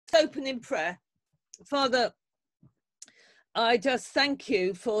Open in prayer. Father, I just thank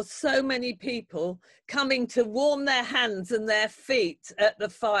you for so many people coming to warm their hands and their feet at the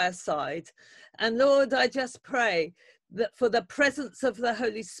fireside. And Lord, I just pray that for the presence of the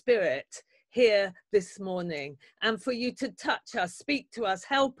Holy Spirit here this morning, and for you to touch us, speak to us,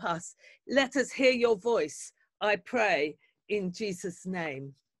 help us, let us hear your voice, I pray in Jesus'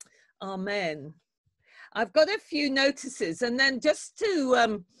 name. Amen. I've got a few notices, and then just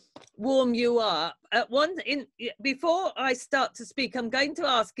to warm you up, before I start to speak, I'm going to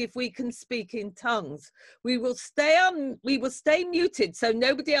ask if we can speak in tongues. We will stay muted so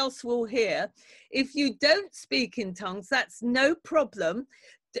nobody else will hear. If you don't speak in tongues, that's no problem.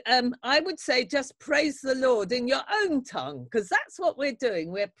 I would say just praise the Lord in your own tongue, because that's what we're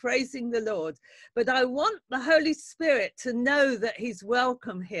doing. We're praising the Lord. But I want the Holy Spirit to know that he's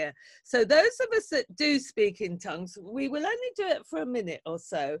welcome here. So those of us that do speak in tongues, we will only do it for a minute or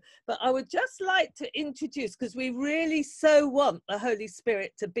so. But I would just like to introduce, because we really so want the Holy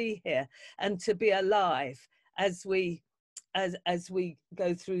Spirit to be here and to be alive as we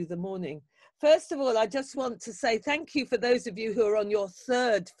go through the morning. First of all, I just want to say thank you for those of you who are on your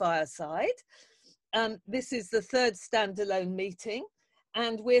third fireside. This is the third standalone meeting,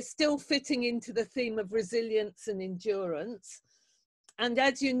 and we're still fitting into the theme of resilience and endurance. And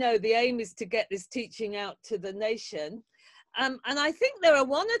as you know, the aim is to get this teaching out to the nation. And I think there are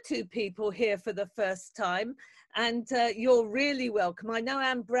one or two people here for the first time, and you're really welcome. I know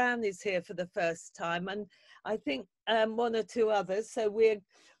Anne Brown is here for the first time, and I think one or two others. So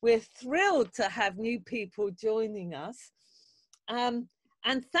we're thrilled to have new people joining us. And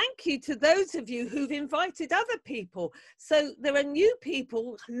thank you to those of you who've invited other people. So there are new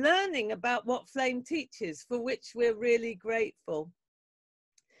people learning about what Flame teaches, for which we're really grateful.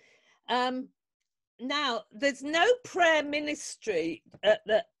 Now, there's no prayer ministry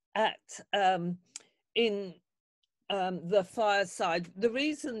in the fireside. The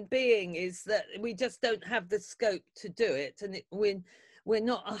reason being is that we just don't have the scope to do it, and we're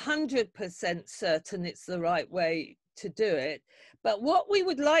not 100% certain it's the right way to do it. But what we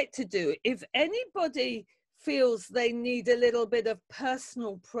would like to do, if anybody feels they need a little bit of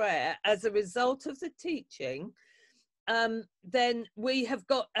personal prayer as a result of the teaching, then we have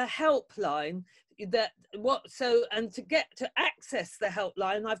got a helpline and to access the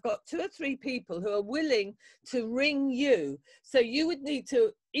helpline, I've got 2 or 3 people who are willing to ring you. So you would need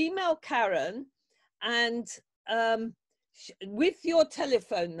to email Karen and with your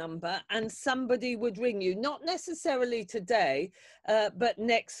telephone number, and somebody would ring you, not necessarily today, but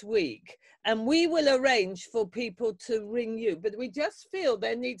next week. And we will arrange for people to ring you. But we just feel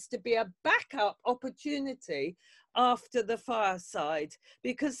there needs to be a backup opportunity after the fireside,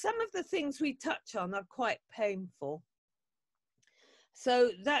 because some of the things we touch on are quite painful.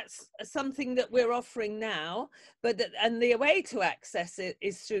 So that's something that we're offering now, and the way to access it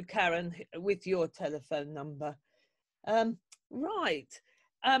is through Karen with your telephone number. Right.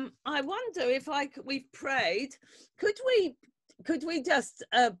 I wonder if we've prayed. Could we just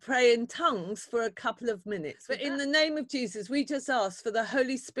pray in tongues for a couple of minutes? But in the name of Jesus, we just ask for the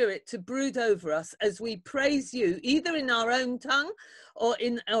Holy Spirit to brood over us as we praise you, either in our own tongue or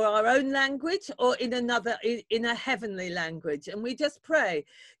our own language, or in a heavenly language. And we just pray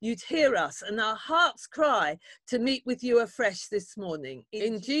you'd hear us, and our hearts cry to meet with you afresh this morning.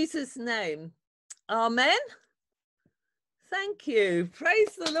 In Jesus' name, amen. Thank you.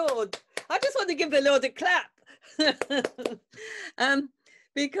 Praise the Lord. I just want to give the Lord a clap.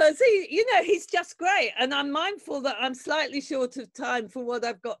 Because he's just great, and I'm mindful that I'm slightly short of time for what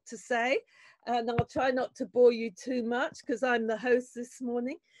I've got to say, and I'll try not to bore you too much because I'm the host this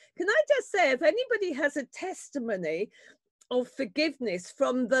morning. Can I just say, if anybody has a testimony of forgiveness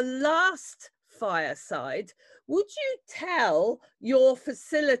from the last fireside, would you tell your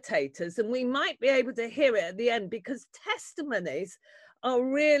facilitators, and we might be able to hear it at the end, because testimonies are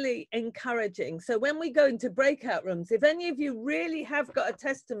really encouraging. So when we go into breakout rooms, if any of you really have got a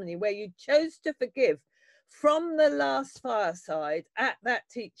testimony where you chose to forgive from the last fireside at that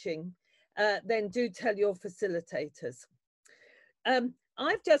teaching, then do tell your facilitators.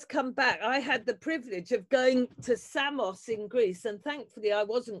 I've just come back. I had the privilege of going to Samos in Greece, and thankfully I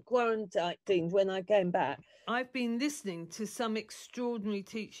wasn't quarantined when I came back. I've been listening to some extraordinary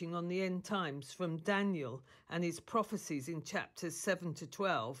teaching on the end times from Daniel and his prophecies in chapters 7 to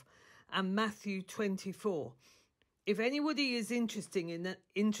 12 and Matthew 24. If anybody is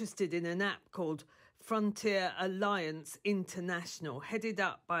interested in an app called Frontier Alliance International, headed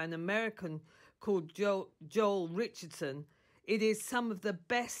up by an American called Joel Richardson, it is some of the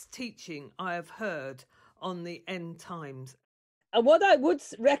best teaching I have heard on the end times. what I would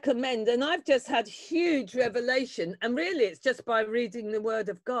recommend, and I've just had huge revelation, and really it's just by reading the Word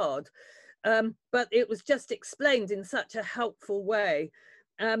of God, but it was just explained in such a helpful way.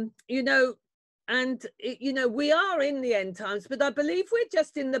 You know, and you know, we are in the end times, but I believe we're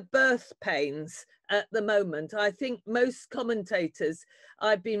just in the birth pains at the moment. I think most commentators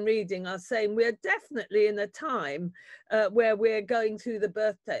I've been reading are saying we're definitely in a time where we're going through the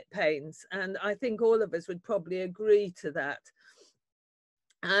birth pains, and I think all of us would probably agree to that.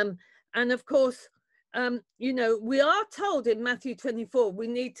 And of course, you know, we are told in Matthew 24, we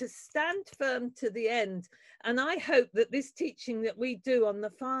need to stand firm to the end. And I hope that this teaching that we do on the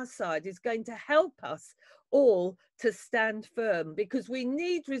Fireside is going to help us all to stand firm, because we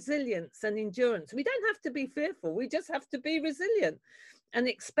need resilience and endurance. We don't have to be fearful. We just have to be resilient and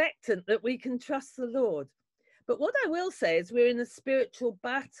expectant that we can trust the Lord. But what I will say is we're in a spiritual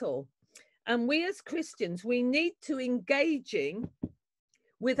battle. And we as Christians, we need to engaging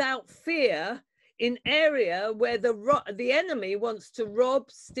without fear in area where the enemy wants to rob,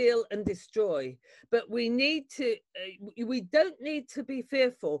 steal, and destroy. But we need to, we don't need to be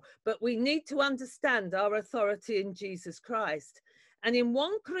fearful, but we need to understand our authority in Jesus Christ. And in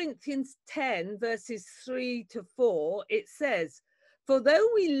 1 Corinthians 10, verses 3 to 4, it says, "For though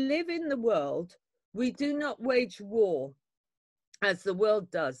we live in the world, we do not wage war as the world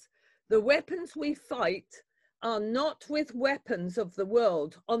does. The weapons we fight are not with weapons of the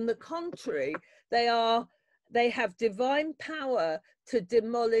world. On the contrary, they have divine power to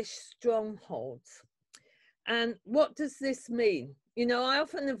demolish strongholds." And what does this mean? You know, I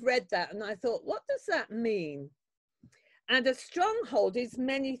often have read that and I thought, what does that mean? And a stronghold is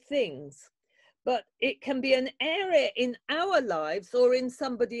many things, but it can be an area in our lives or in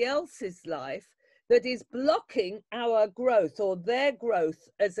somebody else's life that is blocking our growth or their growth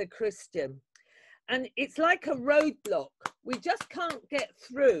as a Christian. And it's like a roadblock. We just can't get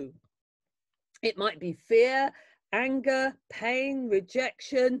through. It might be fear, anger, pain,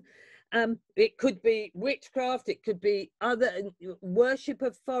 rejection. It could be witchcraft. It could be other worship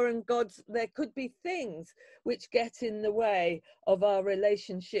of foreign gods. There could be things which get in the way of our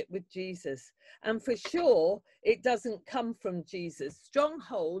relationship with Jesus. And for sure, it doesn't come from Jesus.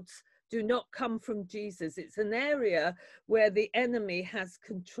 Strongholds do not come from Jesus. It's an area where the enemy has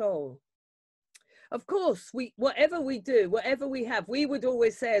control. Of course, whatever we do, whatever we have, we would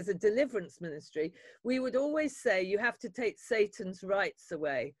always say as a deliverance ministry, we would always say you have to take Satan's rights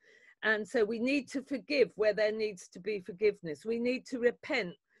away. And so we need to forgive where there needs to be forgiveness. We need to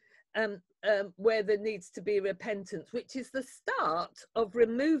repent where there needs to be repentance, which is the start of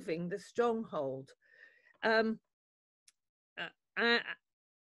removing the stronghold.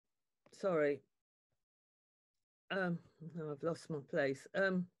 Sorry. No, I've lost my place.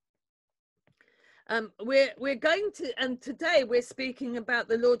 We're going to, and today we're speaking about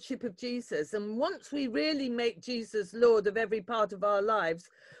the Lordship of Jesus. And once we really make Jesus Lord of every part of our lives,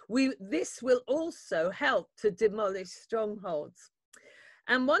 this will also help to demolish strongholds.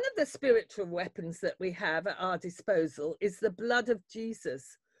 And one of the spiritual weapons that we have at our disposal is the blood of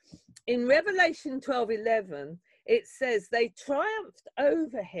Jesus. In Revelation 12:11, it says, "They triumphed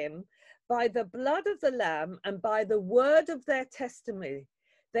over him by the blood of the Lamb and by the word of their testimony.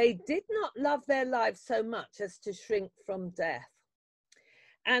 They did not love their lives so much as to shrink from death."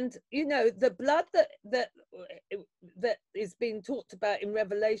 And, you know, the blood that is being talked about in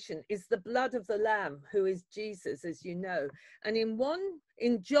Revelation is the blood of the Lamb, who is Jesus, as you know. And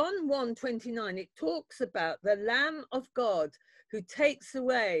in John 1:29, it talks about the Lamb of God who takes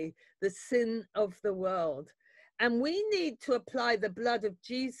away the sin of the world. And we need to apply the blood of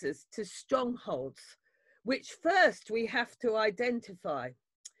Jesus to strongholds, which first we have to identify.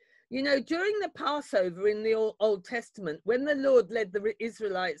 You know, during the Passover in the Old Testament, when the Lord led the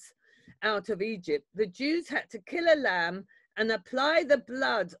Israelites out of Egypt, the Jews had to kill a lamb and apply the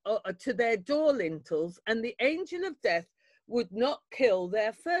blood to their door lintels, and the angel of death would not kill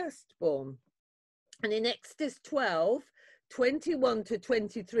their firstborn. And in Exodus 12:21 to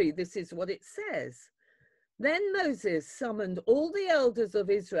 23, this is what it says. "Then Moses summoned all the elders of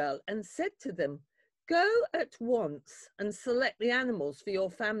Israel and said to them, 'Go at once and select the animals for your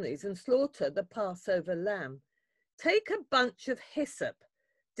families and slaughter the Passover lamb. Take a bunch of hyssop,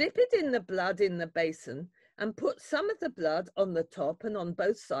 dip it in the blood in the basin, and put some of the blood on the top and on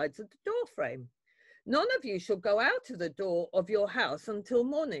both sides of the doorframe. None of you shall go out of the door of your house until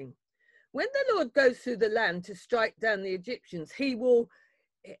morning. When the Lord goes through the land to strike down the Egyptians, he will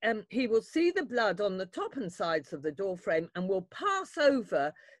see the blood on the top and sides of the doorframe and will pass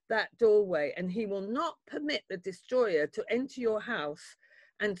over that doorway, and he will not permit the destroyer to enter your house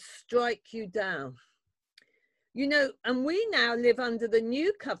and strike you down.'" You know, and we now live under the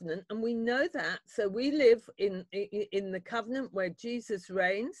new covenant, and we know that. So we live in the covenant where Jesus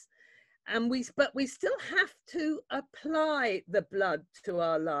reigns, and but we still have to apply the blood to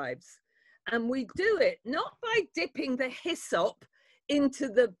our lives. And we do it not by dipping the hyssop into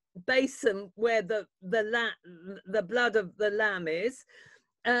the basin where the blood of the lamb is.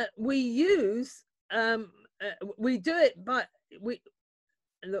 We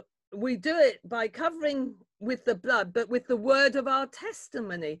do it by covering with the blood, but with the word of our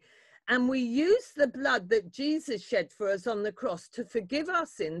testimony. And we use the blood that Jesus shed for us on the cross to forgive our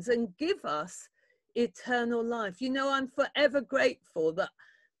sins and give us eternal life. You know, I'm forever grateful that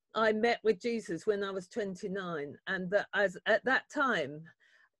I met with Jesus when I was 29, and that at that time,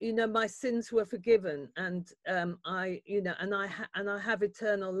 you know, my sins were forgiven, and I have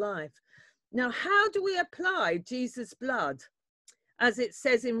eternal life. Now, how do we apply Jesus' blood? As it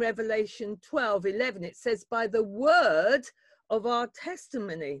says in Revelation 12:11, it says, by the word of our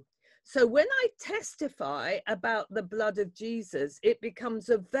testimony. So when I testify about the blood of Jesus, it becomes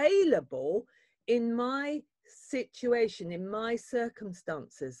available in my situation, in my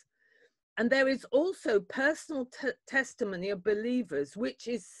circumstances. And there is also personal testimony of believers, which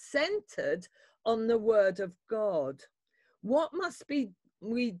is centered on the word of God. What must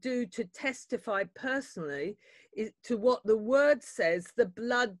we do to testify personally to what the word says the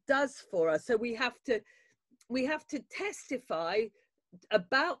blood does for us? So we have to testify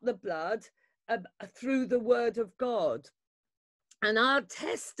about the blood through the word of God. And our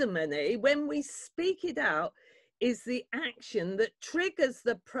testimony, when we speak it out, is the action that triggers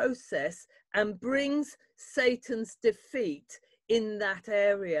the process and brings Satan's defeat in that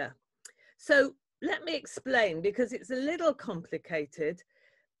area. So let me explain, because it's a little complicated.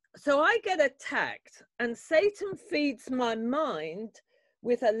 So I get attacked, and Satan feeds my mind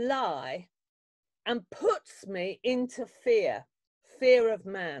with a lie and puts me into fear of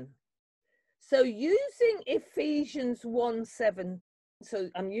man. So using Ephesians 1:7,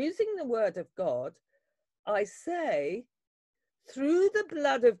 so I'm using the word of God, I say, through the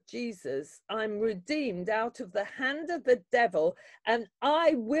blood of Jesus, I'm redeemed out of the hand of the devil, and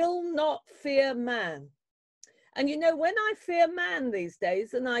I will not fear man. And you know, when I fear man these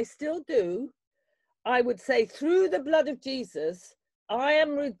days, and I still do, I would say, through the blood of Jesus, I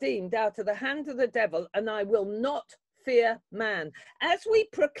am redeemed out of the hand of the devil, and I will not fear man. As we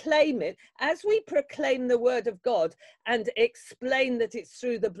proclaim it, as we proclaim the word of God and explain that it's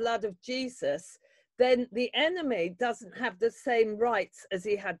through the blood of Jesus, then the enemy doesn't have the same rights as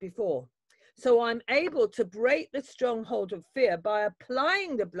he had before. So I'm able to break the stronghold of fear by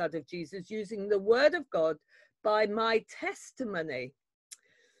applying the blood of Jesus, using the word of God, by my testimony.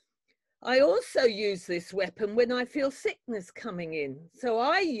 I also use this weapon when I feel sickness coming in. So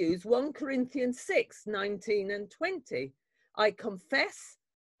I use 1 Corinthians 6:19 and 20. I confess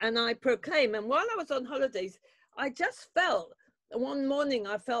and I proclaim. And while I was on holidays, I just felt, one morning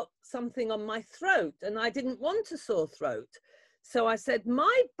I felt something on my throat, and I didn't want a sore throat. So I said,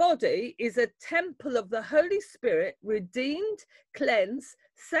 my body is a temple of the Holy Spirit, redeemed, cleansed,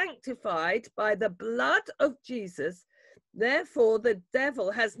 sanctified by the blood of Jesus. Therefore, the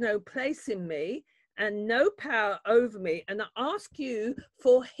devil has no place in me and no power over me. And I ask you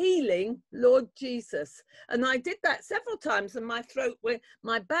for healing, Lord Jesus. And I did that several times, and my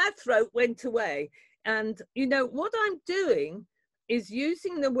bad throat went away. And you know what I'm doing is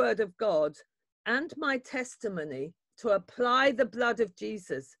using the word of God and my testimony to apply the blood of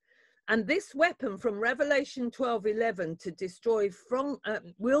Jesus. And this weapon from Revelation 12:11 to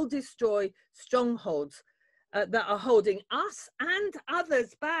will destroy strongholds that are holding us and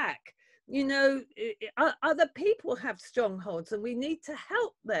others back. You know, other people have strongholds, and we need to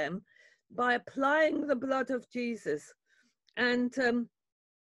help them by applying the blood of Jesus. And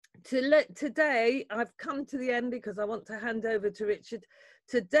today, I've come to the end because I want to hand over to Richard.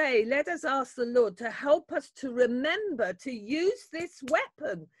 Today, let us ask the Lord to help us to remember to use this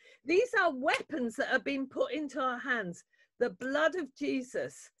weapon. These are weapons that have been put into our hands, the blood of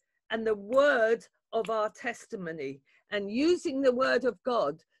Jesus and the word of our testimony, and using the word of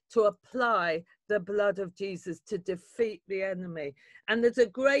God to apply the blood of Jesus to defeat the enemy. And there's a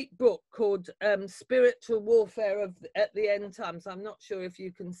great book called Spiritual Warfare at the End Times. I'm not sure if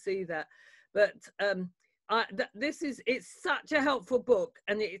you can see that, but it's such a helpful book,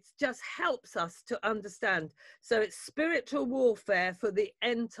 and it just helps us to understand. So it's Spiritual Warfare for the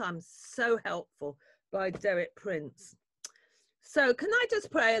End Times, so helpful, by Derek Prince. So can I just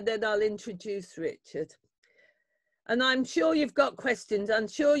pray, and then I'll introduce Richard. And I'm sure you've got questions. I'm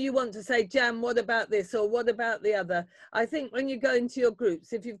sure you want to say, Jan, what about this? Or what about the other? I think when you go into your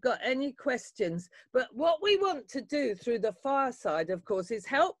groups, if you've got any questions, but what we want to do through the Fireside, of course, is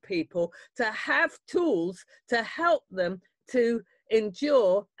help people to have tools to help them to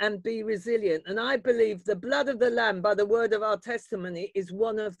endure and be resilient. And I believe the blood of the Lamb, by the word of our testimony, is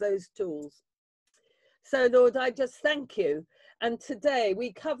one of those tools. So, Lord, I just thank you. And today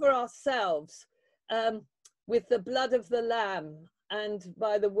we cover ourselves with the blood of the Lamb and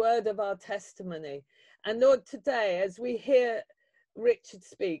by the word of our testimony. And Lord, today, as we hear Richard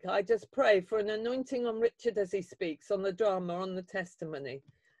speak, I just pray for an anointing on Richard as he speaks, on the drama, on the testimony.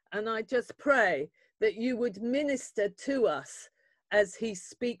 And I just pray that you would minister to us as he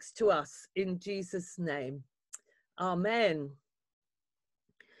speaks to us in Jesus' name. Amen.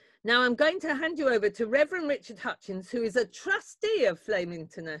 Now I'm going to hand you over to Reverend Richard Hutchins, who is a trustee of Flame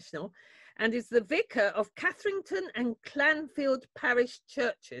International and is the vicar of Catherington and Clanfield Parish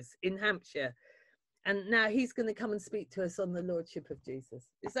Churches in Hampshire. And now he's going to come and speak to us on the Lordship of Jesus.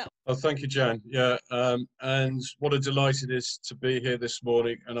 Is that? Oh, thank you, Jan. Yeah, and what a delight it is to be here this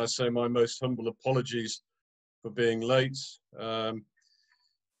morning. And I say my most humble apologies for being late.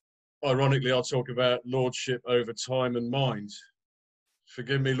 Ironically, I'll talk about Lordship over time and mind.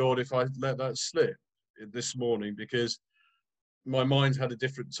 Forgive me, Lord, if I let that slip this morning, because my mind had a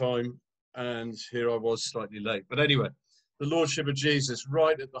different time and here I was slightly late. But anyway, the Lordship of Jesus,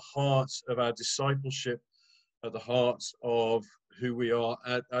 right at the heart of our discipleship, at the heart of who we are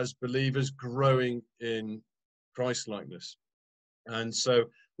as believers growing in Christ-likeness. And so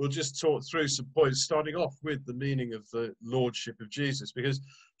we'll just talk through some points, starting off with the meaning of the Lordship of Jesus, because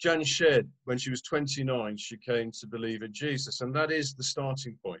Jan shared when she was 29, she came to believe in Jesus, and that is the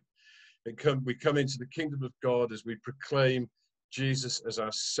starting point. We come into the kingdom of God as we proclaim Jesus as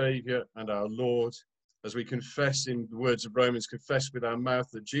our Savior and our Lord, as we confess in the words of Romans, confess with our mouth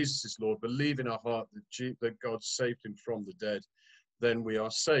that Jesus is Lord, believe in our heart that God saved him from the dead, then we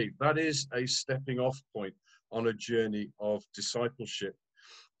are saved. That is a stepping off point on a journey of discipleship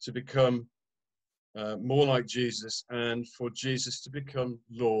to become more like Jesus and for Jesus to become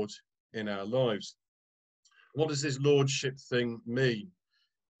Lord in our lives. What does this Lordship thing mean?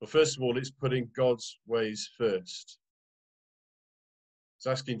 Well, first of all, it's putting God's ways first. It's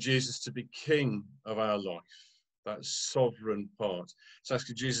asking Jesus to be king of our life, that sovereign part. It's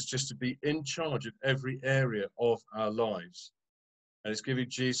asking Jesus just to be in charge of every area of our lives. And it's giving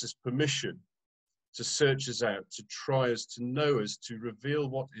Jesus permission to search us out, to try us, to know us, to reveal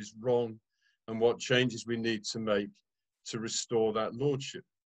what is wrong and what changes we need to make to restore that Lordship.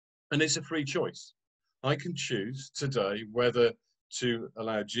 And it's a free choice. I can choose today whether to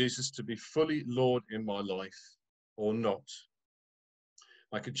allow Jesus to be fully Lord in my life or not.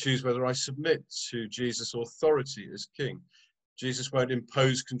 I can choose whether I submit to Jesus' authority as king. Jesus won't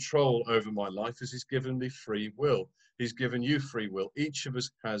impose control over my life as he's given me free will. He's given you free will. Each of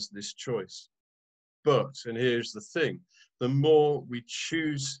us has this choice. But, and here's the thing, the more we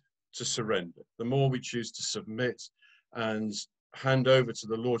choose to surrender, the more we choose to submit and hand over to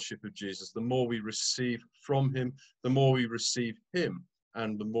the Lordship of Jesus, the more we receive from him, the more we receive him,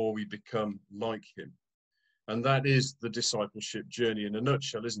 and the more we become like him. And that is the discipleship journey in a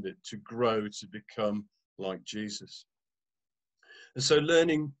nutshell, isn't it? To grow, to become like Jesus. And so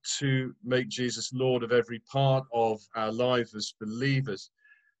learning to make Jesus Lord of every part of our life as believers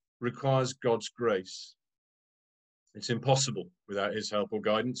requires God's grace. It's impossible without his help or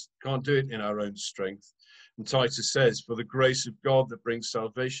guidance. Can't do it in our own strength. And Titus says, for the grace of God that brings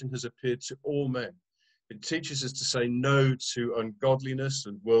salvation has appeared to all men. It teaches us to say no to ungodliness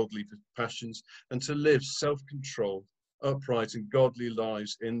and worldly passions and to live self-controlled, upright and godly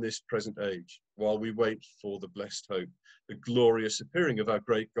lives in this present age while we wait for the blessed hope, the glorious appearing of our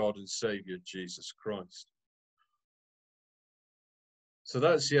great God and Saviour, Jesus Christ. So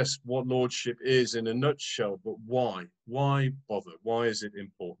that's, yes, what Lordship is in a nutshell, but why? Why bother? Why is it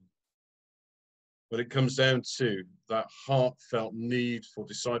important? Well, it comes down to that heartfelt need for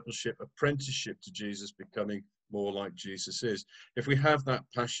discipleship, apprenticeship to Jesus, becoming more like Jesus is. If we have that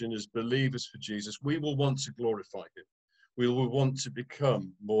passion as believers for Jesus, we will want to glorify him. We will want to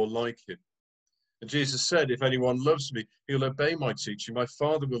become more like him. And Jesus said, if anyone loves me, he'll obey my teaching. My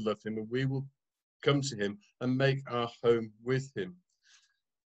Father will love him, and we will come to him and make our home with him.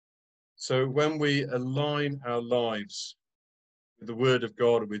 So when we align our lives with the word of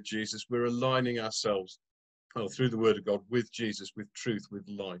God and with Jesus, we're aligning ourselves through the word of God with Jesus, with truth, with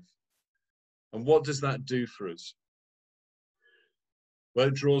life. And what does that do for us? Well,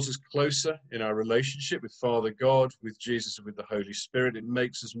 it draws us closer in our relationship with Father God, with Jesus and with the Holy Spirit. It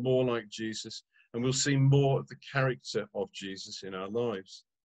makes us more like Jesus. And we'll see more of the character of Jesus in our lives.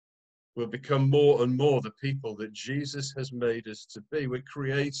 We'll become more and more the people that Jesus has made us to be. We're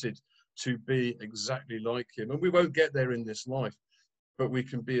created to be exactly like him. And we won't get there in this life, but we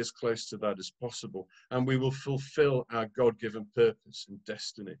can be as close to that as possible. And we will fulfill our God-given purpose and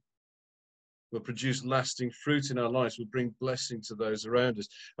destiny. We'll produce lasting fruit in our lives. We'll bring blessing to those around us.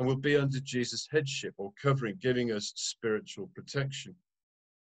 And we'll be under Jesus' headship or covering, giving us spiritual protection.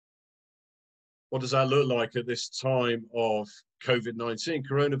 What does that look like at this time of COVID-19,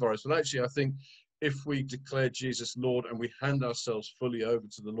 coronavirus? Well, actually, I think if we declare Jesus Lord and we hand ourselves fully over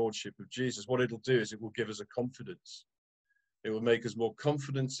to the Lordship of Jesus, what it'll do is it will give us a confidence. It will make us more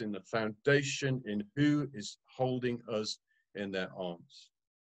confident in the foundation, in who is holding us in their arms.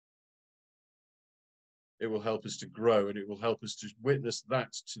 It will help us to grow, and it will help us to witness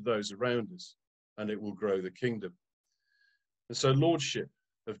that to those around us, and it will grow the kingdom. And so Lordship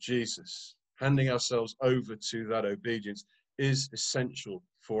of Jesus, handing ourselves over to that obedience, is essential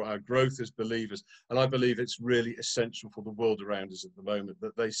for our growth as believers. And I believe it's really essential for the world around us at the moment,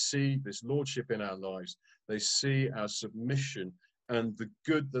 that they see this Lordship in our lives. They see our submission and the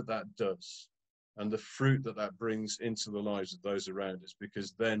good that that does, and the fruit that that brings into the lives of those around us,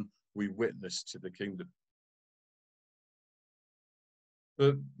 because then we witness to the kingdom.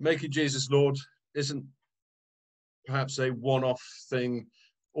 But making Jesus Lord isn't perhaps a one-off thing,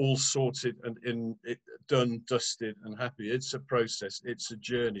 all sorted and done, dusted and happy. It's a process. It's a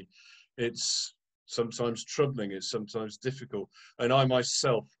journey. It's sometimes troubling. It's sometimes difficult. And I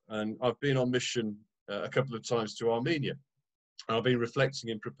myself, and I've been on mission a couple of times to Armenia. I've been reflecting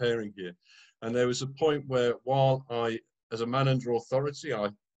and preparing here. And there was a point where, while I, as a man under authority, I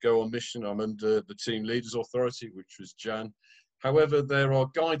go on mission, I'm under the team leader's authority, which was Jan. However, there are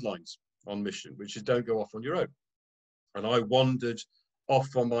guidelines on mission, which is don't go off on your own. And I wandered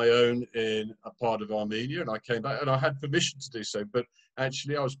off on my own in a part of Armenia, and I came back, and I had permission to do so, but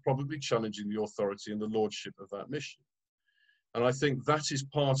actually I was probably challenging the authority and the lordship of that mission. And I think that is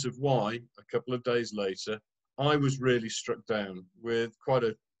part of why, a couple of days later, I was really struck down with quite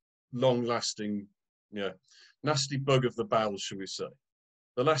a long-lasting, nasty bug of the bowels, shall we say,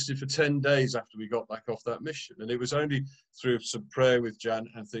 that lasted for 10 days after we got back off that mission. And it was only through some prayer with Jan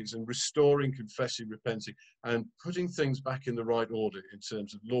and things, and restoring, confessing, repenting, and putting things back in the right order in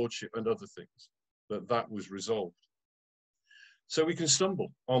terms of lordship and other things, that was resolved. So we can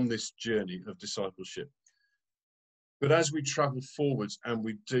stumble on this journey of discipleship. But as we travel forwards and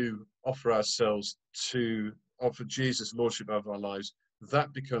we do offer ourselves to offer Jesus lordship over our lives,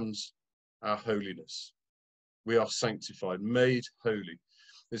 that becomes our holiness. We are sanctified, made holy.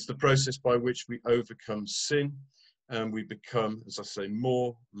 It's the process by which we overcome sin and we become, as I say,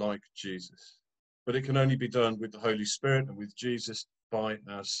 more like Jesus. But it can only be done with the Holy Spirit and with Jesus by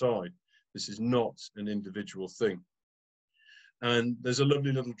our side. This is not an individual thing. And there's a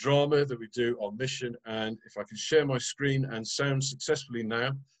lovely little drama that we do on mission. And if I can share my screen and sound successfully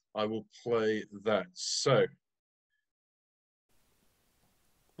now, I will play that. So.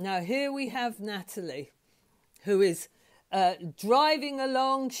 Now here we have Natalie, who is driving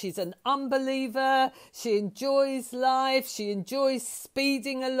along. She's an unbeliever. She enjoys life. She enjoys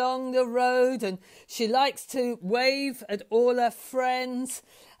speeding along the road, and she likes to wave at all her friends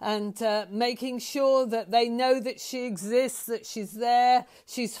and making sure that they know that she exists, that she's there.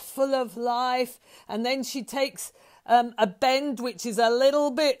 She's full of life. And then she takes a bend which is a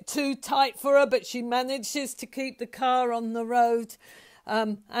little bit too tight for her, but she manages to keep the car on the road.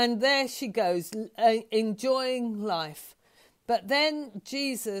 And there she goes, enjoying life. But then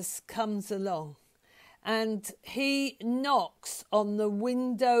Jesus comes along and he knocks on the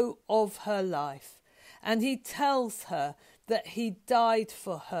window of her life, and he tells her that he died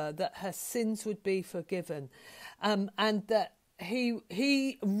for her, that her sins would be forgiven, and that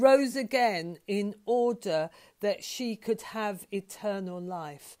he rose again in order that she could have eternal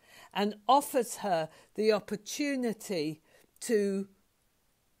life, and offers her the opportunity to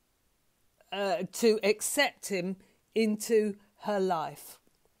accept him into her life.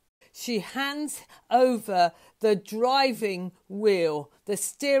 She hands over the driving wheel, the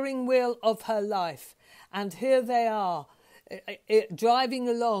steering wheel of her life, and here they are, driving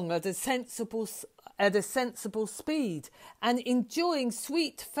along at a sensible speed and enjoying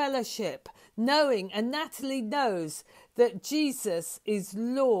sweet fellowship, knowing, and Natalie knows, that Jesus is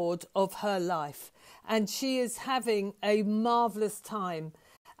Lord of her life, and she is having a marvellous time.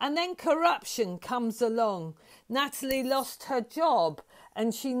 And then corruption comes along. Natalie lost her job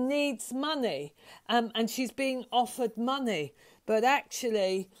and she needs money, and she's being offered money. But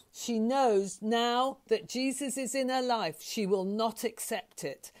actually, she knows now that Jesus is in her life, she will not accept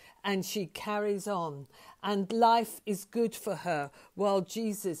it. And she carries on. And life is good for her while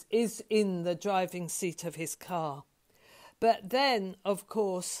Jesus is in the driving seat of his car. But then, of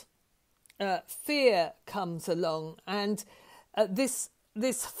course, fear comes along. And this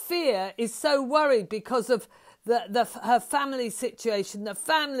fear is so worried because of her family situation, the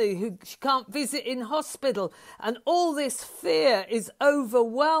family who she can't visit in hospital, and all this fear is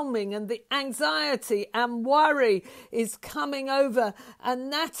overwhelming, and the anxiety and worry is coming over,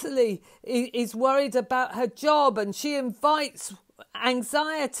 and Natalie is worried about her job, and she invites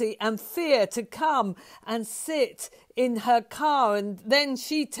anxiety and fear to come and sit in her car, and then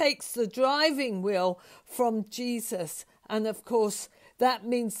she takes the driving wheel from Jesus. And of course that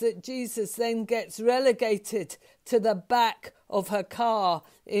means that Jesus then gets relegated to the back of her car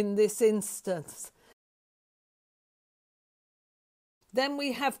in this instance. Then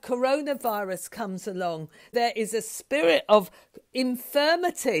we have coronavirus comes along. There is a spirit of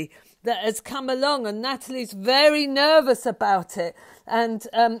infirmity that has come along, and Natalie's very nervous about it, and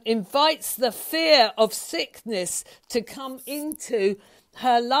invites the fear of sickness to come into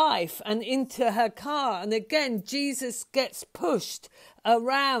her life and into her car. And again, Jesus gets pushed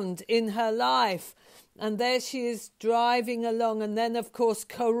around in her life, and there she is driving along. And then, of course,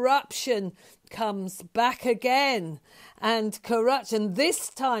 corruption comes back again, and corruption, this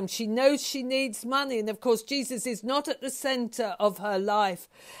time she knows she needs money, and of course Jesus is not at the center of her life,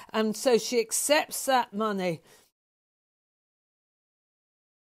 and so she accepts that money,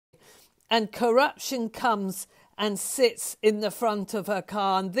 and corruption comes and sits in the front of her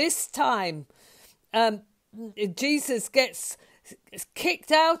car. And this time Jesus gets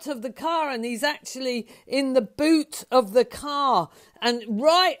kicked out of the car, and he's actually in the boot of the car, and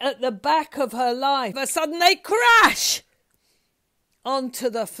right at the back of her life, all of a sudden they crash onto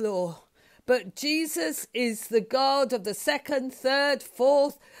the floor. But Jesus is the God of the second, third,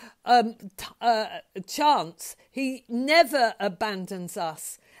 fourth chance. He never abandons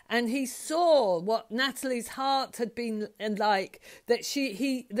us. And he saw what Natalie's heart had been like, that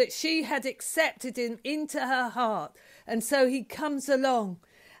she had accepted him into her heart. And so he comes along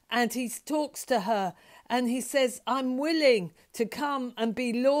and he talks to her and he says, I'm willing to come and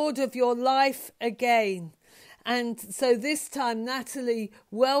be Lord of your life again. And so this time Natalie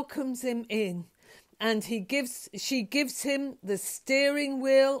welcomes him in, and she gives him the steering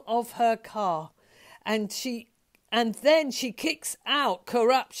wheel of her car, and then she kicks out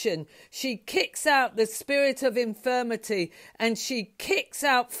corruption. She kicks out the spirit of infirmity, and she kicks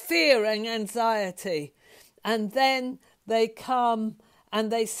out fear and anxiety. And then they come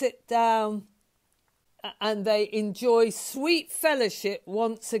and they sit down and they enjoy sweet fellowship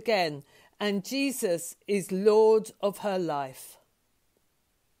once again. And Jesus is Lord of her life.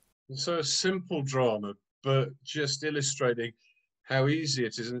 So a simple drama, but just illustrating how easy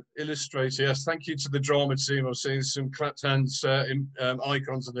it is, and illustrating. Yes, thank you to the drama team. I'm seeing some clapped hands,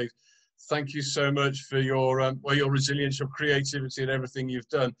 icons underneath. Thank you so much for your resilience, your creativity, and everything you've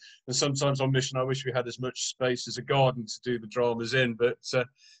done. And sometimes on mission, I wish we had as much space as a garden to do the dramas in, but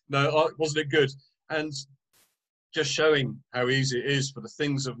no, wasn't it good? And just showing how easy it is for the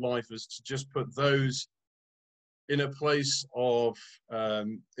things of life is to just put those in a place of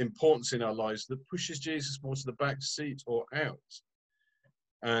importance in our lives that pushes Jesus more to the back seat or out.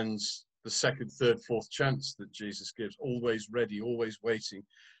 And the second, third, fourth chance that Jesus gives, always ready, always waiting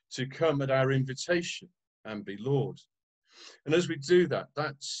to come at our invitation and be Lord. And as we do that,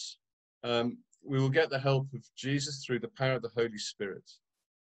 we will get the help of Jesus through the power of the Holy Spirit.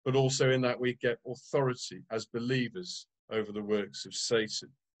 But also in that we get authority as believers over the works of Satan.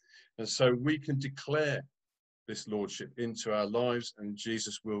 And so we can declare this lordship into our lives, and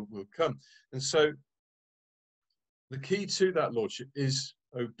Jesus will come. And so the key to that lordship is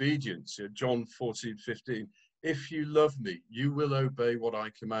obedience. John 14:15. If you love me, you will obey what I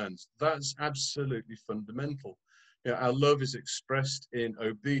command. That's absolutely fundamental. Our love is expressed in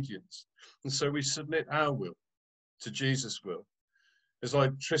obedience. And so we submit our will to Jesus' will. It's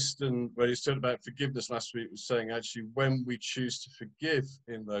like Tristan, when he said about forgiveness last week, was saying actually when we choose to forgive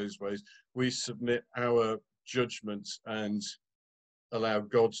in those ways, we submit our judgment and allow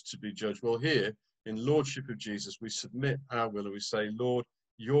God to be judged. Well, here in Lordship of Jesus, we submit our will and we say, Lord,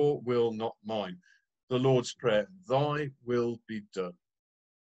 your will, not mine. The Lord's Prayer, thy will be done.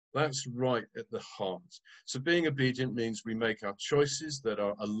 That's right at the heart. So being obedient means we make our choices that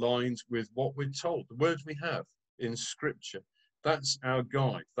are aligned with what we're told, the words we have in Scripture. That's our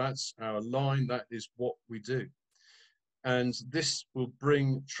guide. That's our line. That is what we do. And this will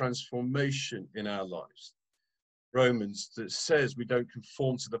bring transformation in our lives. Romans, that says we don't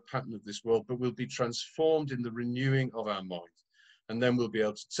conform to the pattern of this world, but we'll be transformed in the renewing of our mind. And then we'll be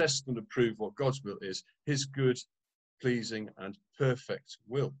able to test and approve what God's will is, his good, pleasing, and perfect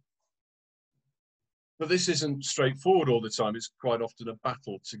will. But this isn't straightforward all the time. It's quite often a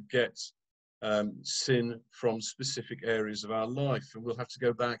battle to get sin from specific areas of our life. And we'll have to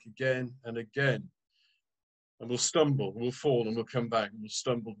go back again and again. And we'll stumble, we'll fall, and we'll come back. And we'll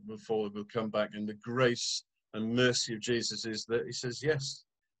stumble, we'll fall, and we'll come back. And the grace and mercy of Jesus is that he says, yes,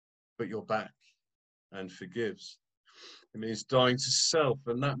 but you're back, and forgives. It means dying to self,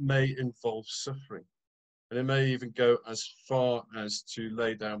 and that may involve suffering. And it may even go as far as to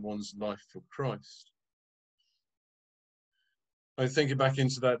lay down one's life for Christ. I'm thinking back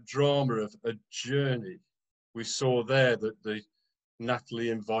into that drama of A Journey. We saw there that the Natalie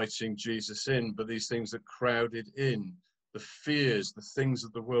inviting Jesus in, but these things that crowded in, the fears, the things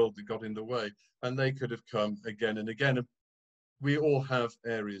of the world that got in the way, and they could have come again and again. And we all have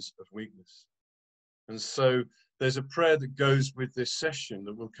areas of weakness. And so there's a prayer that goes with this session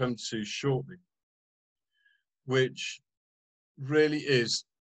that we'll come to shortly, which really is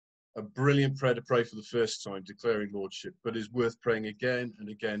a brilliant prayer to pray for the first time, declaring Lordship, but is worth praying again and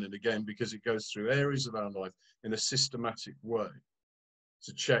again and again, because it goes through areas of our life in a systematic way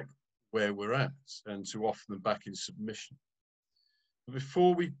to check where we're at and to offer them back in submission. But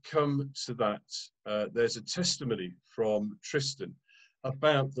before we come to that, there's a testimony from Tristan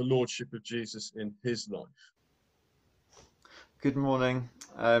about the Lordship of Jesus in his life. Good morning.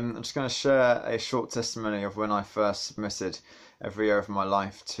 I'm just going to share a short testimony of when I first submitted every area of my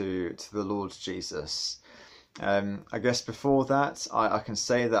life to the Lord Jesus. I guess before that, I can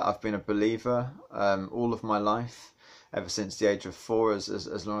say that I've been a believer all of my life, ever since the age of 4,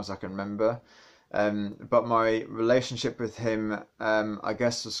 as long as I can remember. But my relationship with him, I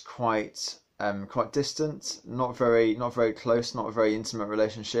guess, was quite distant, not very close, not a very intimate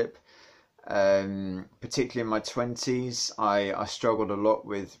relationship. Particularly in my 20s, I struggled a lot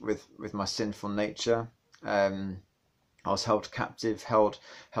with my sinful nature. I was held captive, held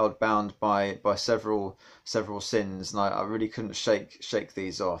bound by several sins, and I really couldn't shake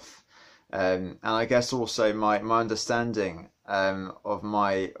these off. And I guess also my understanding of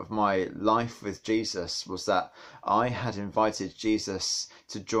my life with Jesus was that I had invited Jesus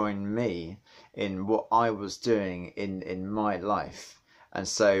to join me in what I was doing in my life. And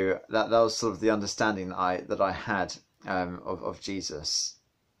so that was sort of the understanding that I had of Jesus.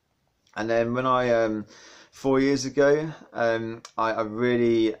 And then when I 4 years ago, I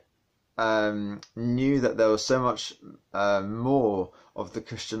really knew that there was so much more of the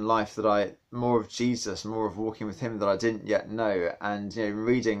Christian life, more of Jesus, more of walking with him that I didn't yet know. And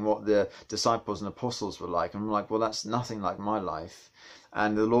reading what the disciples and apostles were like, and I'm like, well, that's nothing like my life.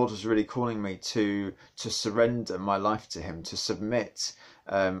 And the Lord was really calling me to surrender my life to him, to submit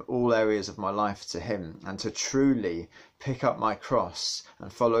all areas of my life to him, and to truly pick up my cross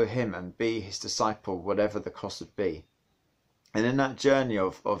and follow him and be his disciple, whatever the cost would be. And in that journey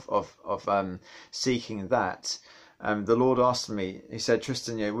of seeking that, the Lord asked me, he said,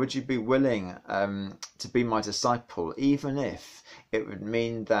 Tristan, would you be willing to be my disciple, even if it would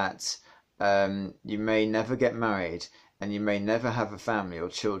mean that you may never get married and you may never have a family or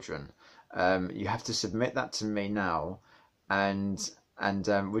children? You have to submit that to me now, and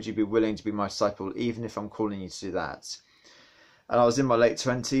would you be willing to be my disciple, even if I'm calling you to do that? And I was in my late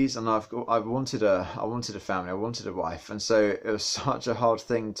 20s, and I wanted a family, I wanted a wife, and so it was such a hard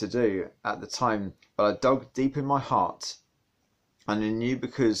thing to do at the time. But I dug deep in my heart, and I knew,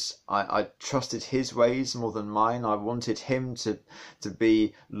 because I trusted his ways more than mine. I wanted him to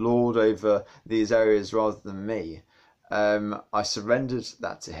be Lord over these areas rather than me. I surrendered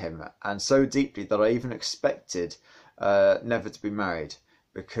that to him, and so deeply that I even expected never to be married,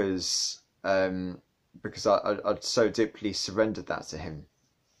 because I'd so deeply surrendered that to him.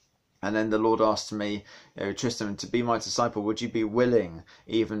 And then the Lord asked me, Tristan, to be my disciple, would you be willing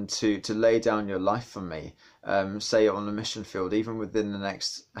even to lay down your life for me, say on the mission field, even within the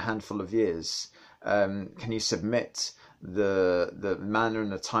next handful of years? Can you submit the manner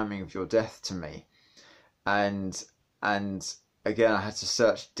and the timing of your death to me? And again, I had to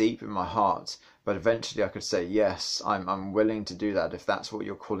search deep in my heart, but eventually I could say, yes, I'm willing to do that if that's what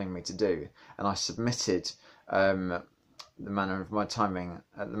you're calling me to do. And I submitted the manner and timing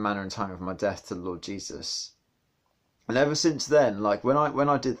of my death to the Lord Jesus. And ever since then, like when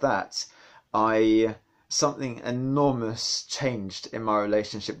I did that, something enormous changed in my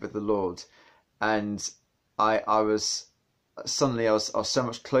relationship with the Lord, and I was so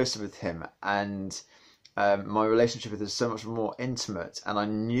much closer with him, and my relationship with him was so much more intimate, and I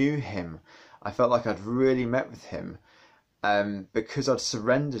knew him I felt like I'd really met with him, because I'd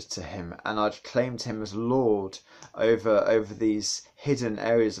surrendered to him and I'd claimed him as Lord over these hidden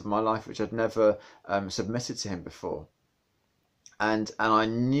areas of my life which I'd never submitted to him before. And I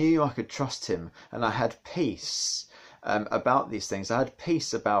knew I could trust him, and I had peace about these things. I had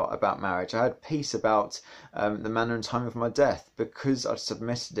peace about marriage. I had peace about the manner and time of my death, because I'd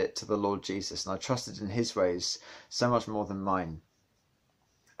submitted it to the Lord Jesus and I trusted in his ways so much more than mine.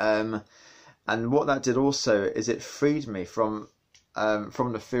 And what that did also is it freed me from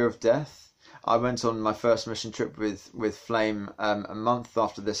the fear of death. I went on my first mission trip with Flame a month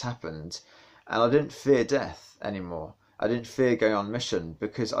after this happened, and I didn't fear death anymore. I didn't fear going on mission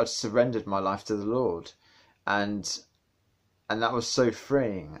because I'd surrendered my life to the Lord, and that was so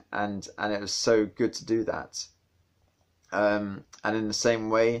freeing, and it was so good to do that. And in the same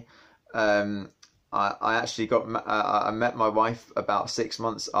way, I actually I met my wife about 6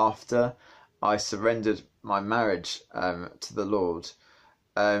 months after I surrendered my marriage to the Lord,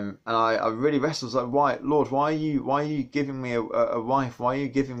 and I really wrestled. I was like, why, Lord, why are you giving me a wife? Why are you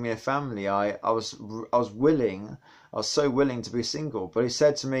giving me a family? I was so willing to be single, but he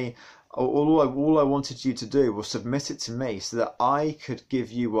said to me, all I wanted you to do was submit it to me, so that I could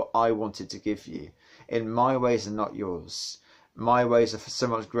give you what I wanted to give you, in my ways and not yours. My ways are so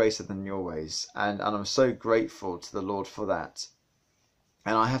much greater than your ways, and I'm so grateful to the Lord for that.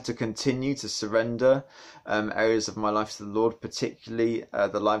 And I have to continue to surrender areas of my life to the Lord, particularly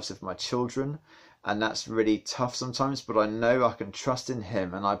the lives of my children. And that's really tough sometimes, but I know I can trust in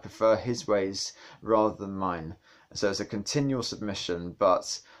him, and I prefer his ways rather than mine. So it's a continual submission,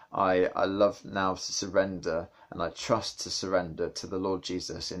 but I love now to surrender, and I trust to surrender to the Lord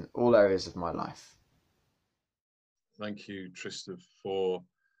Jesus in all areas of my life. Thank you, Tristan, for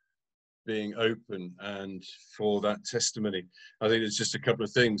being open and for that testimony. I think there's just a couple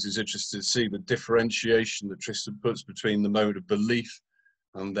of things. It's interesting to see the differentiation that Tristan puts between the mode of belief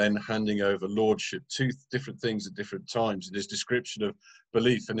and then handing over lordship. Two different things at different times in his description of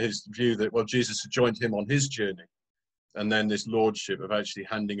belief, and his view that, well, Jesus had joined him on his journey, and then this lordship of actually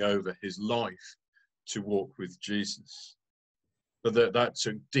handing over his life to walk with Jesus. But that's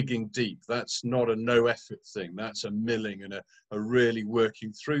a digging deep. That's not a no effort thing. That's a milling and a really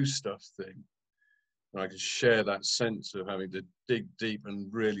working through stuff thing. And I can share that sense of having to dig deep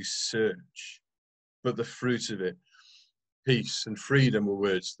and really search. But the fruit of it, peace and freedom, were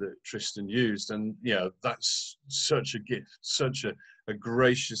words that Tristan used. And yeah, that's such a gift, such a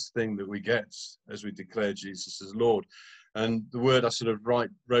gracious thing that we get as we declare Jesus as Lord. And the word I sort of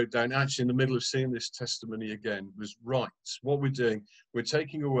wrote down, actually in the middle of seeing this testimony again, was right. What we're doing, we're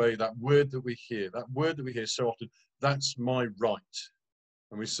taking away that word that we hear so often, that's my right.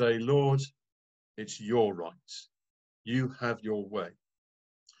 And we say, Lord, it's your right. You have your way.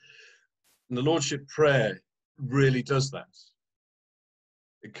 And the Lordship prayer really does that.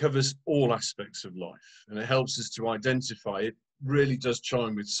 It covers all aspects of life, and it helps us to identify. It really does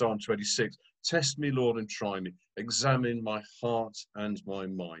chime with Psalm 26. Test me, Lord, and try me. Examine my heart and my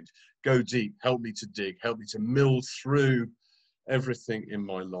mind. Go deep. Help me to dig. Help me to mill through everything in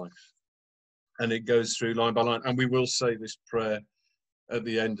my life. And it goes through line by line. And we will say this prayer at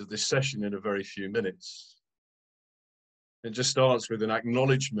the end of this session in a very few minutes. It just starts with an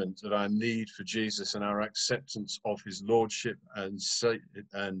acknowledgement of our need for Jesus and our acceptance of his lordship and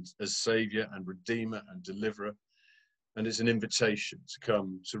as Saviour and Redeemer and Deliverer. And it's an invitation to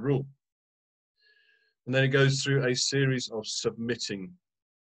come to rule. And then it goes through a series of submitting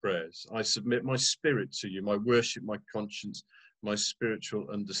prayers. I submit my spirit to you, my worship, my conscience, my spiritual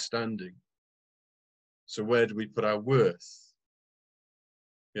understanding. So where do we put our worth?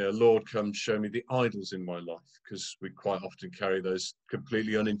 Yeah, Lord, come show me the idols in my life, because we quite often carry those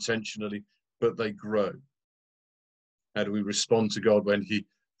completely unintentionally, but they grow. How do we respond to God when he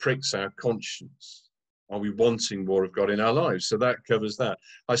pricks our conscience? Are we wanting more of God in our lives? So that covers that.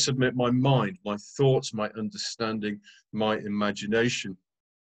 I submit my mind, my thoughts, my understanding, my imagination.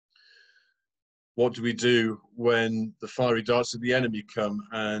 What do we do when the fiery darts of the enemy come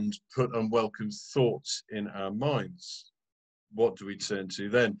and put unwelcome thoughts in our minds? What do we turn to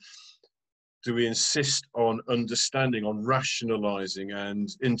then? Do we insist on understanding, on rationalizing and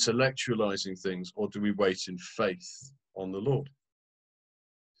intellectualizing things, or do we wait in faith on the Lord?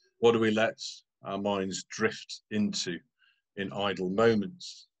 What do we let our minds drift into in idle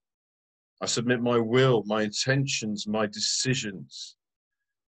moments? I submit my will, my intentions, my decisions.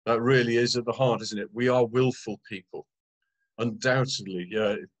 That really is at the heart, isn't it? We are willful people, undoubtedly.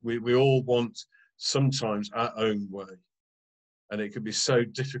 Yeah, we all want sometimes our own way. And it can be so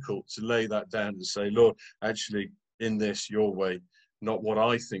difficult to lay that down and say, Lord, actually, in this, your way Not what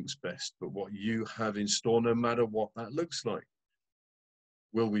I think's best, but what you have in store, no matter what that looks like.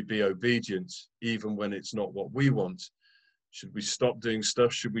 Will we be obedient even when it's not what we want? Should we stop doing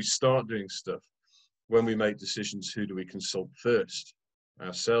stuff? Should we start doing stuff? When we make decisions, who do we consult first?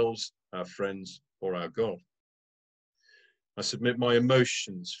 Ourselves, our friends, or our God? I submit my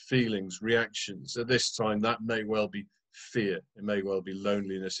emotions, feelings, reactions. At this time, that may well be fear. It may well be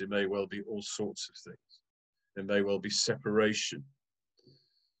loneliness. It may well be all sorts of things. It may well be separation.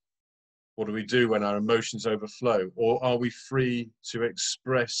 What do we do when our emotions overflow? Or are we free to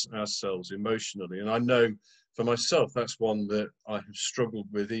express ourselves emotionally? And I know for myself, that's one that I have struggled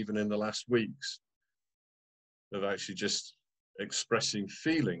with even in the last weeks, of actually just expressing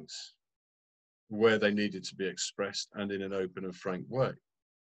feelings where they needed to be expressed and in an open and frank way.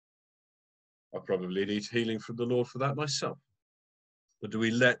 I probably need healing from the Lord for that myself. But do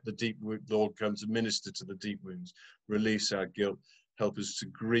we let the deep Lord come to minister to the deep wounds, release our guilt, help us to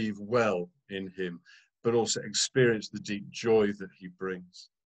grieve well in him, but also experience the deep joy that he brings?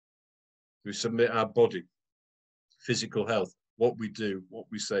 We submit our body, physical health, what we do, what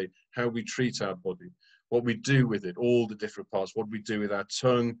we say, how we treat our body, what we do with it, all the different parts, what we do with our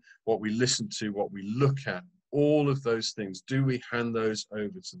tongue, what we listen to, what we look at, all of those things. Do we hand those over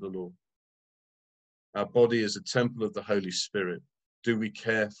to the Lord? Our body is a temple of the Holy Spirit. Do we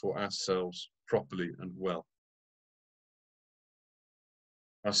care for ourselves properly and well?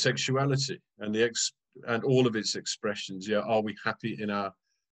 Our sexuality and and all of its expressions. Yeah, are we happy in our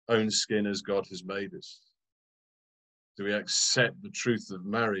own skin as God has made us? Do we accept the truth of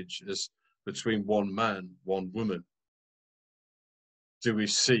marriage as between one man, one woman? Do we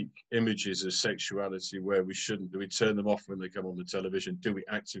seek images of sexuality where we shouldn't? Do we turn them off when they come on the television? Do we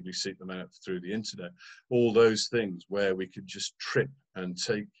actively seek them out through the internet? All those things where we could just trip and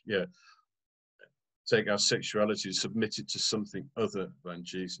take our sexuality and submit it to something other than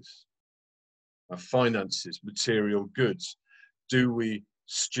Jesus. Our finances, material goods, do we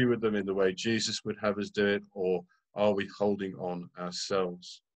steward them in the way Jesus would have us do it, or are we holding on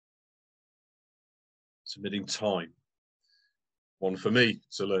ourselves? Submitting time. One for me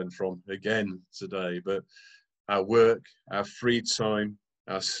to learn from again today, but our work, our free time,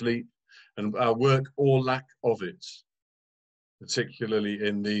 our sleep, and our work or lack of it, particularly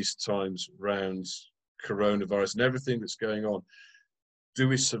in these times around coronavirus and everything that's going on. Do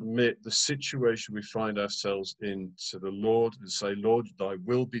we submit the situation we find ourselves in to the Lord and say, Lord, thy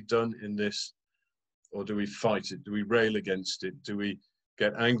will be done in this? Or do we fight it? Do we rail against it? Do we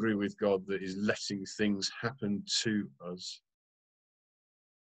get angry with God that is letting things happen to us?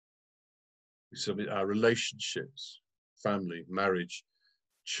 We submit our relationships, family, marriage,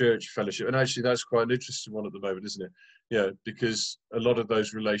 church, fellowship. And actually, that's quite an interesting one at the moment, isn't it? Yeah, because a lot of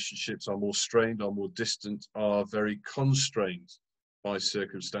those relationships are more strained, are more distant, are very constrained by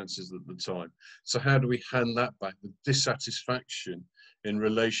circumstances at the time. So how do we hand that back? The dissatisfaction in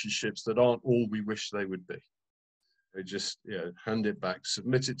relationships that aren't all we wish they would be. We just hand it back,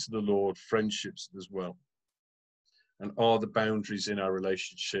 submit it to the Lord, friendships as well. And are the boundaries in our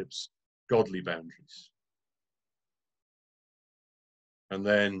relationships godly boundaries? And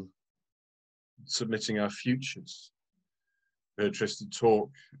then submitting our futures. We heard Tristan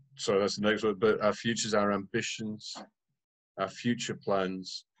talk, sorry, that's the next one, but our futures, our ambitions, our future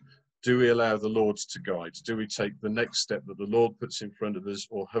plans. Do we allow the Lord to guide? Do we take the next step that the Lord puts in front of us,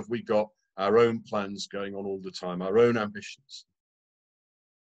 or have we got our own plans going on all the time, our own ambitions?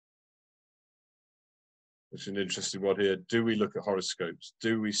 It's an interesting one here. Do we look at horoscopes?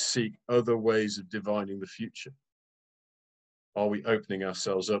 Do we seek other ways of divining the future? Are we opening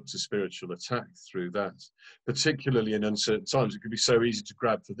ourselves up to spiritual attack through that? Particularly in uncertain times, it can be so easy to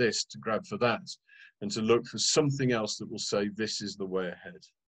grab for this, to grab for that, and to look for something else that will say, this is the way ahead.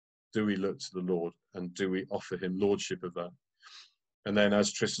 Do we look to the Lord, and do we offer him lordship of that? And then,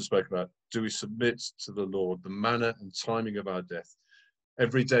 as Tristan spoke about, do we submit to the Lord the manner and timing of our death?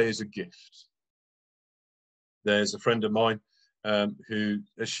 Every day is a gift. There's a friend of mine who,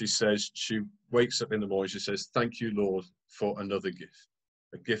 as she says, she wakes up in the morning, she says, thank you, Lord, for another gift,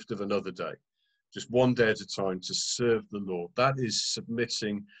 a gift of another day. Just one day at a time to serve the Lord. That is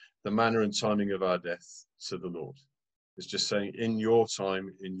submitting the manner and timing of our death to the Lord. It's just saying, in your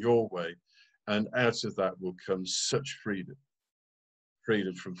time, in your way, and out of that will come such freedom.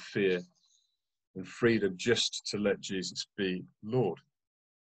 Freedom from fear and freedom just to let Jesus be Lord.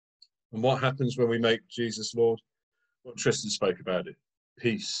 And what happens when we make Jesus Lord? Well, Tristan spoke about it.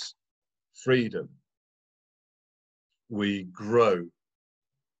 Peace, freedom. We grow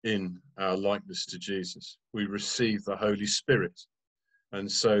in our likeness to Jesus. We receive the Holy Spirit. And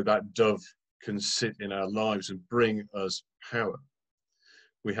so that dove can sit in our lives and bring us power.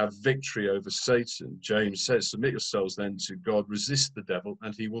 We have victory over Satan. James says, submit yourselves then to God, resist the devil,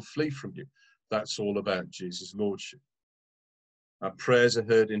 and he will flee from you. That's all about Jesus' lordship. Our prayers are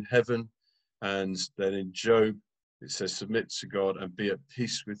heard in heaven, and then in Job, it says, submit to God and be at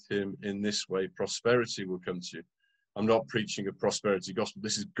peace with him. In this way, prosperity will come to you. I'm not preaching a prosperity gospel.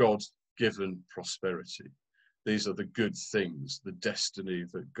 This is God-given prosperity. These are the good things, the destiny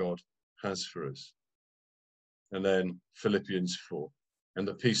that God has for us. And then Philippians 4. And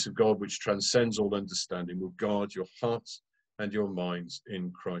the peace of God, which transcends all understanding, will guard your hearts and your minds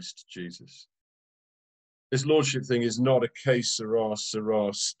in Christ Jesus. This lordship thing is not a case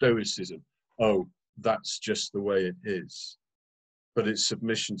sirrah, stoicism. Oh, that's just the way it is. But it's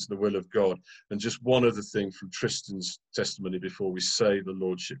submission to the will of God. And just one other thing from Tristan's testimony before we say the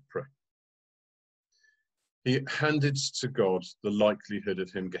Lordship prayer. He handed to God the likelihood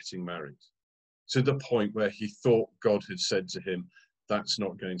of him getting married, to the point where he thought God had said to him, that's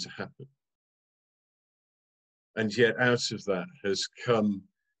not going to happen. And yet out of that has come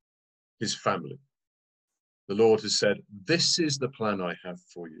his family. The Lord has said, this is the plan I have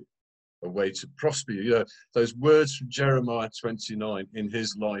for you, a way to prosper you. You know, those words from Jeremiah 29 in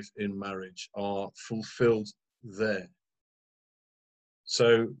his life in marriage are fulfilled there.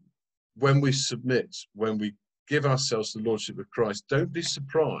 So when we submit, when we give ourselves to the Lordship of Christ, don't be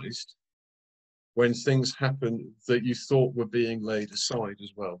surprised when things happen that you thought were being laid aside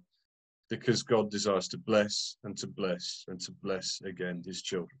as well, because God desires to bless and to bless and to bless again his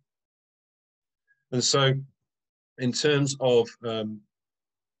children. And so in terms of the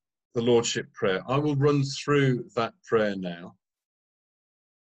Lordship prayer, I will run through that prayer now,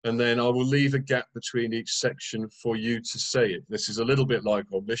 and then I will leave a gap between each section for you to say it. This is a little bit like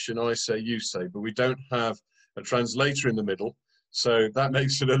our mission, I say, you say, but we don't have a translator in the middle, so that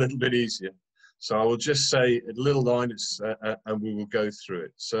makes it a little bit easier. So I will just say a little line and we will go through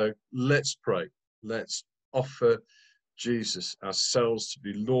it. So let's pray. Let's offer Jesus ourselves to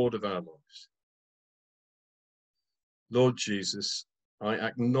be Lord of our lives. Lord Jesus, I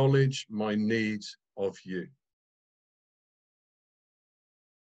acknowledge my need of you.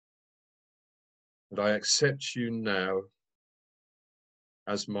 And I accept you now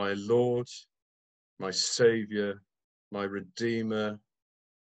as my Lord, my Saviour, my Redeemer,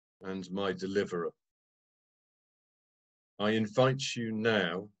 and my Deliverer. I invite you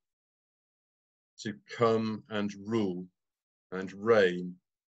now to come and rule and reign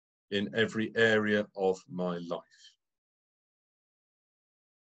in every area of my life.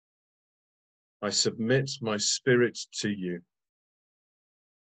 I submit my spirit to you,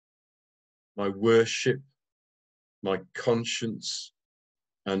 my worship, my conscience,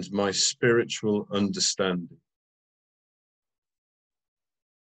 and my spiritual understanding.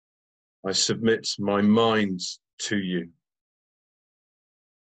 I submit my mind to you,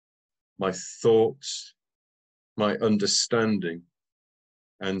 my thoughts, my understanding,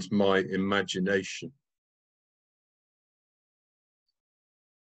 and my imagination.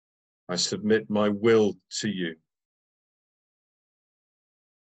 I submit my will to you,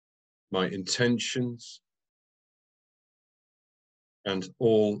 my intentions, and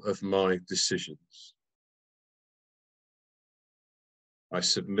all of my decisions. I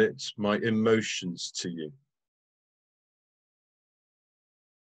submit my emotions to you,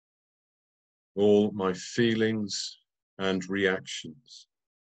 all my feelings and reactions.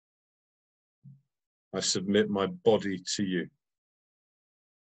 I submit my body to you,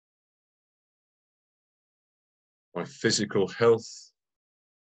 my physical health,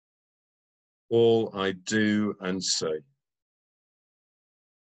 all I do and say.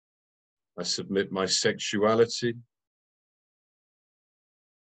 I submit my sexuality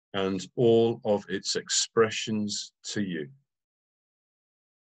and all of its expressions to you.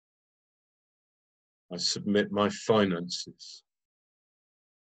 I submit my finances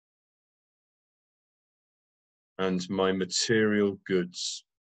and my material goods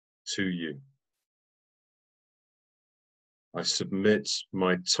to you. I submit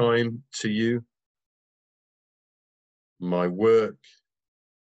my time to you, my work,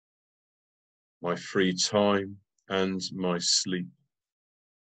 my free time, and my sleep.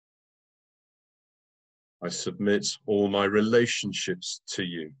 I submit all my relationships to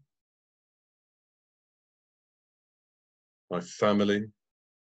you, my family,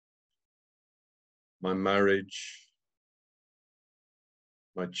 my marriage,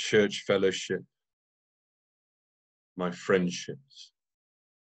 my church fellowship, my friendships.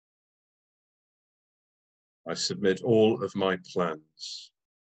 I submit all of my plans,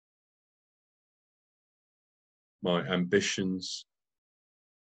 my ambitions,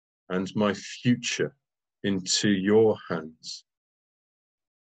 and my future into your hands.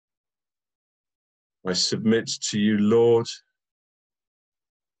 I submit to you, Lord,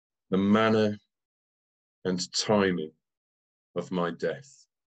 the manner and timing of my death.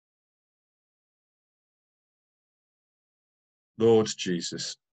 Lord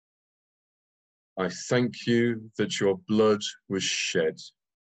Jesus, I thank you that your blood was shed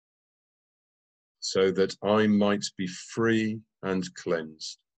so that I might be free and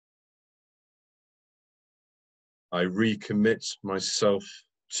cleansed. I recommit myself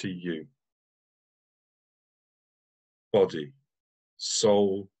to you, body,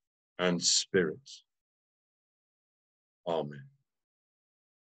 soul, and spirit. Amen.